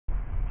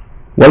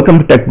Welcome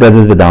to Tech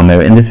Brothers with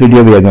Amir. In this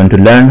video we are going to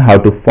learn how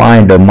to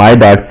find a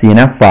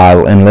my.cnf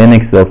file in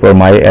Linux for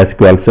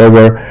MySQL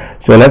Server.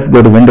 So let's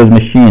go to Windows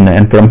machine,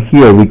 and from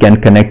here we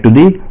can connect to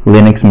the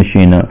Linux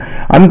machine.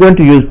 I'm going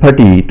to use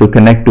PuTTY to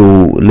connect to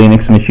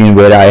Linux machine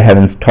where I have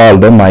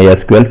installed the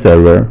MySQL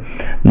Server.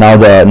 Now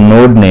the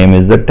node name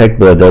is the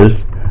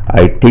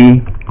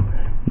TechBrothersIT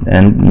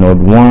and node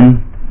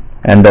 1,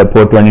 and the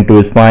port 22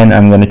 is fine.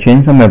 I'm going to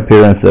change some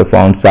appearance,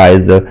 font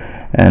size,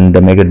 and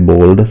make it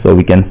bold so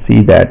we can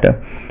see that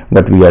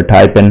what we are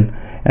typing.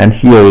 And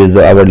here is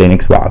our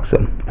Linux box.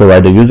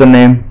 Provide the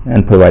username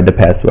and provide the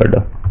password.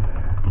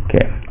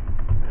 Okay,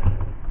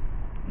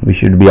 we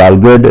should be all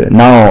good.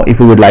 Now if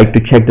we would like to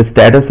check the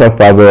status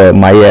of our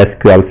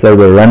MySQL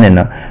server running,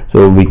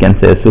 so we can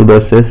say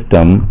sudo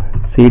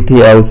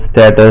systemctl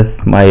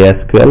status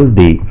mysql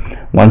d.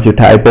 Once you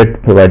type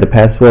it, provide the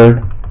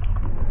password,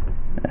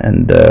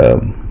 and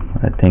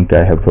I think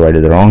I have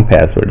provided the wrong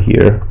password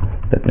here.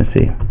 Let me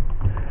see.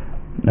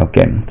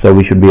 Okay, so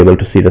we should be able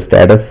to see the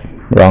status.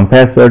 Wrong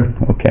password.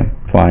 Okay,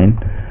 fine.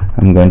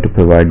 I'm going to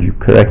provide you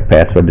correct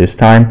password this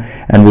time,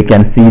 and we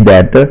can see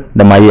that the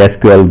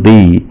MySQL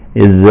D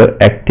is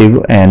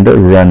active and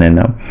running.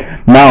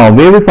 Now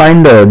where we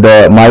find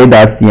the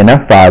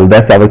my.cnf file,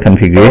 that's our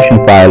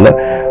configuration file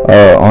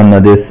on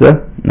this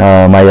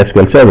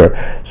MySQL server.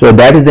 So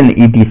that is an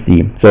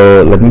etc.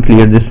 So let me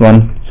clear this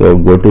one. So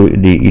go to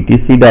the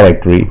etc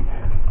directory,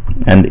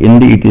 and in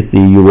the etc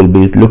you will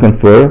be looking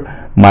for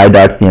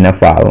my.cnf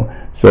file.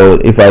 So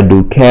if I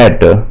do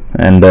cat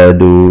and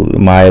do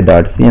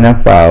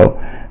my.cnf file,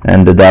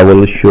 and that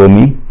will show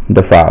me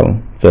the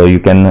file. So I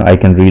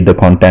can read the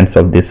contents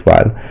of this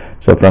file.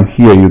 So from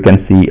here you can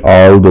see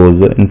all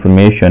those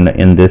information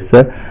in this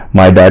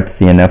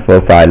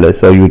my.cnf file.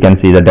 So you can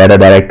see the data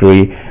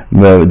directory,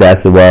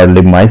 that's where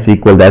live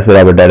MySQL, that's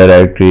where our data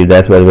directory,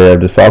 that's where we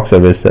have the sock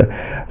service.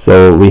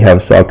 So we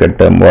have socket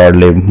where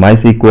live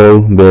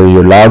MySQL, where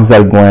your logs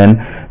are going.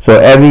 So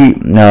every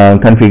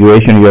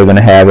configuration you're going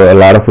to have a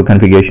lot of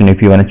configuration.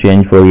 If you want to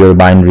change for your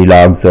binary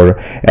logs or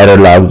error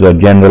logs or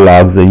general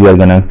logs, you are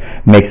going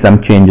to make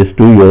some changes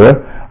to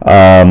your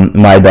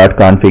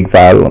my.config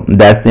file.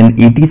 That's in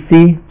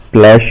etc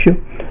slash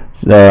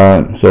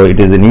so it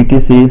is in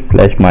etc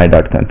slash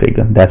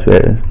my.config. that's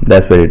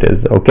where it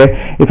is.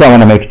 Okay, if I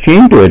want to make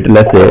change to it,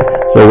 let's say,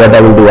 so what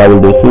I will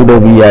do sudo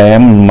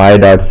vim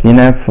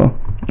my.cnf,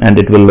 and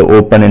it will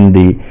open in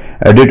the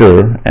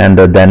editor, and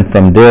then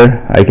from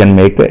there I can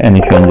make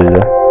any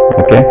changes.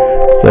 Okay,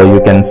 so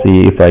you can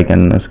see if I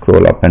can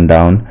scroll up and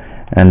down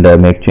and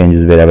make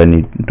changes wherever I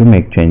need to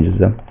make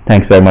changes.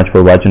 Thanks very much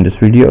for watching this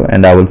video,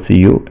 and I will see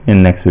you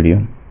in next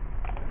video.